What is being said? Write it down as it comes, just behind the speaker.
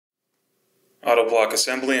Auto block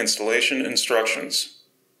assembly installation instructions.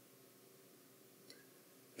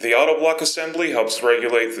 The auto block assembly helps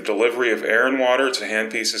regulate the delivery of air and water to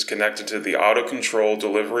handpieces connected to the auto control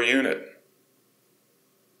delivery unit.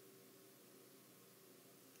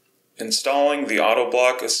 Installing the auto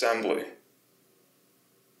block assembly.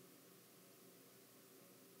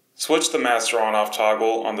 Switch the master on-off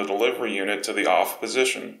toggle on the delivery unit to the off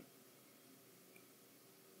position.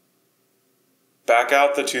 Back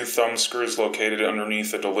out the two thumb screws located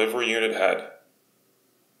underneath the delivery unit head.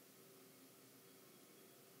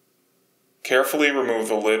 Carefully remove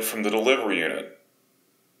the lid from the delivery unit.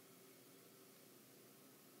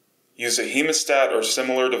 Use a hemostat or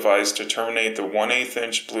similar device to terminate the 1/8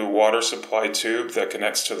 inch blue water supply tube that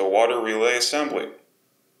connects to the water relay assembly.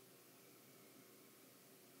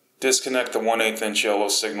 Disconnect the 1/8 inch yellow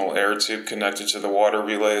signal air tube connected to the water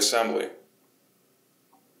relay assembly.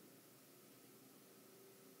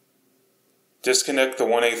 Disconnect the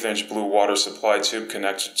 1/8 inch blue water supply tube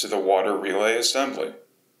connected to the water relay assembly.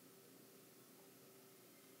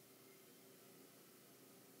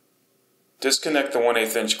 Disconnect the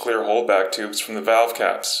 1/8 inch clear holdback tubes from the valve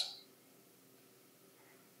caps.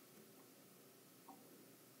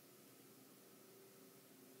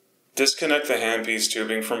 Disconnect the handpiece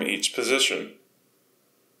tubing from each position.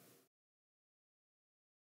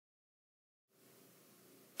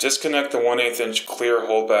 Disconnect the 1/8 inch clear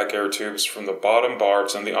holdback air tubes from the bottom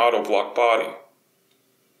barbs on the auto block body.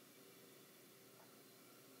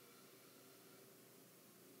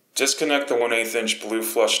 Disconnect the 1/8 inch blue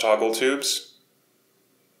flush toggle tubes,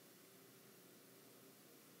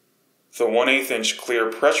 the 1/8 inch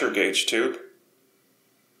clear pressure gauge tube,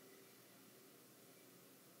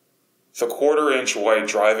 the 1/4 inch white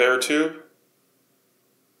drive air tube,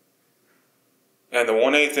 and the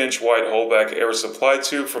 1/8 inch white holdback air supply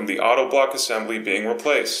tube from the auto block assembly being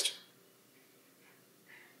replaced.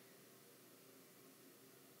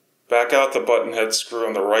 Back out the button head screw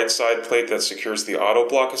on the right side plate that secures the auto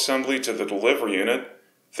block assembly to the delivery unit,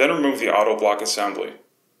 then remove the auto block assembly.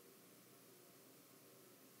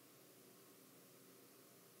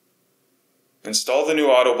 Install the new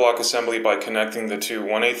auto block assembly by connecting the two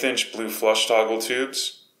 1/8 inch blue flush toggle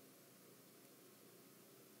tubes,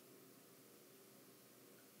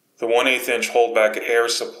 the 1/8 inch holdback air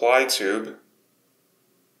supply tube,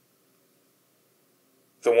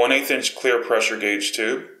 the 1/8 inch clear pressure gauge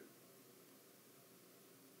tube,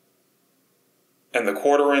 and the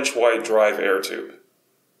 1/4 inch white drive air tube.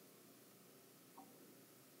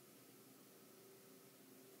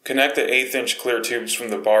 Connect the 1/8 inch clear tubes from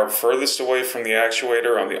the barb furthest away from the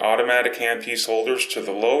actuator on the automatic handpiece holders to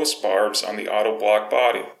the lowest barbs on the auto block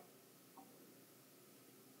body.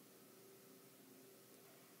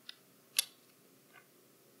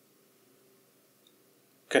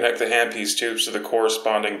 Connect the handpiece tubes to the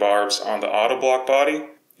corresponding barbs on the auto block body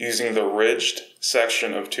using the ridged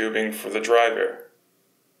section of tubing for the drive air.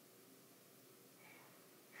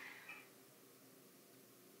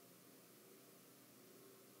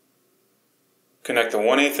 Connect the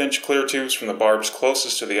 1/8 inch clear tubes from the barbs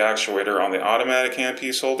closest to the actuator on the automatic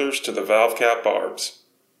handpiece holders to the valve cap barbs.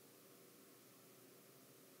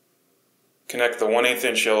 Connect the 1/8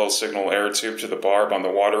 inch yellow signal air tube to the barb on the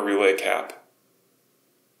water relay cap.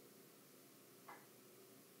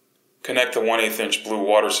 Connect the 1/8 inch blue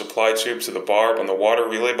water supply tube to the barb on the water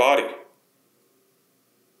relay body.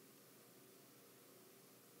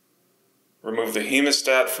 Remove the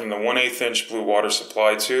hemostat from the 1/8 inch blue water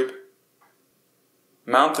supply tube.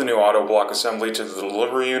 Mount the new auto block assembly to the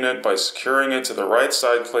delivery unit by securing it to the right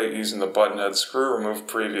side plate using the button head screw removed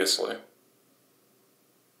previously.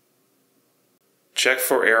 Check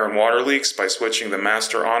for air and water leaks by switching the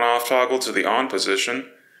master on-off toggle to the on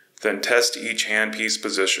position, then test each handpiece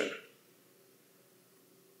position.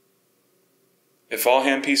 If all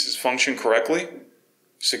handpieces function correctly,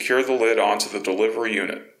 secure the lid onto the delivery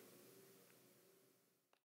unit.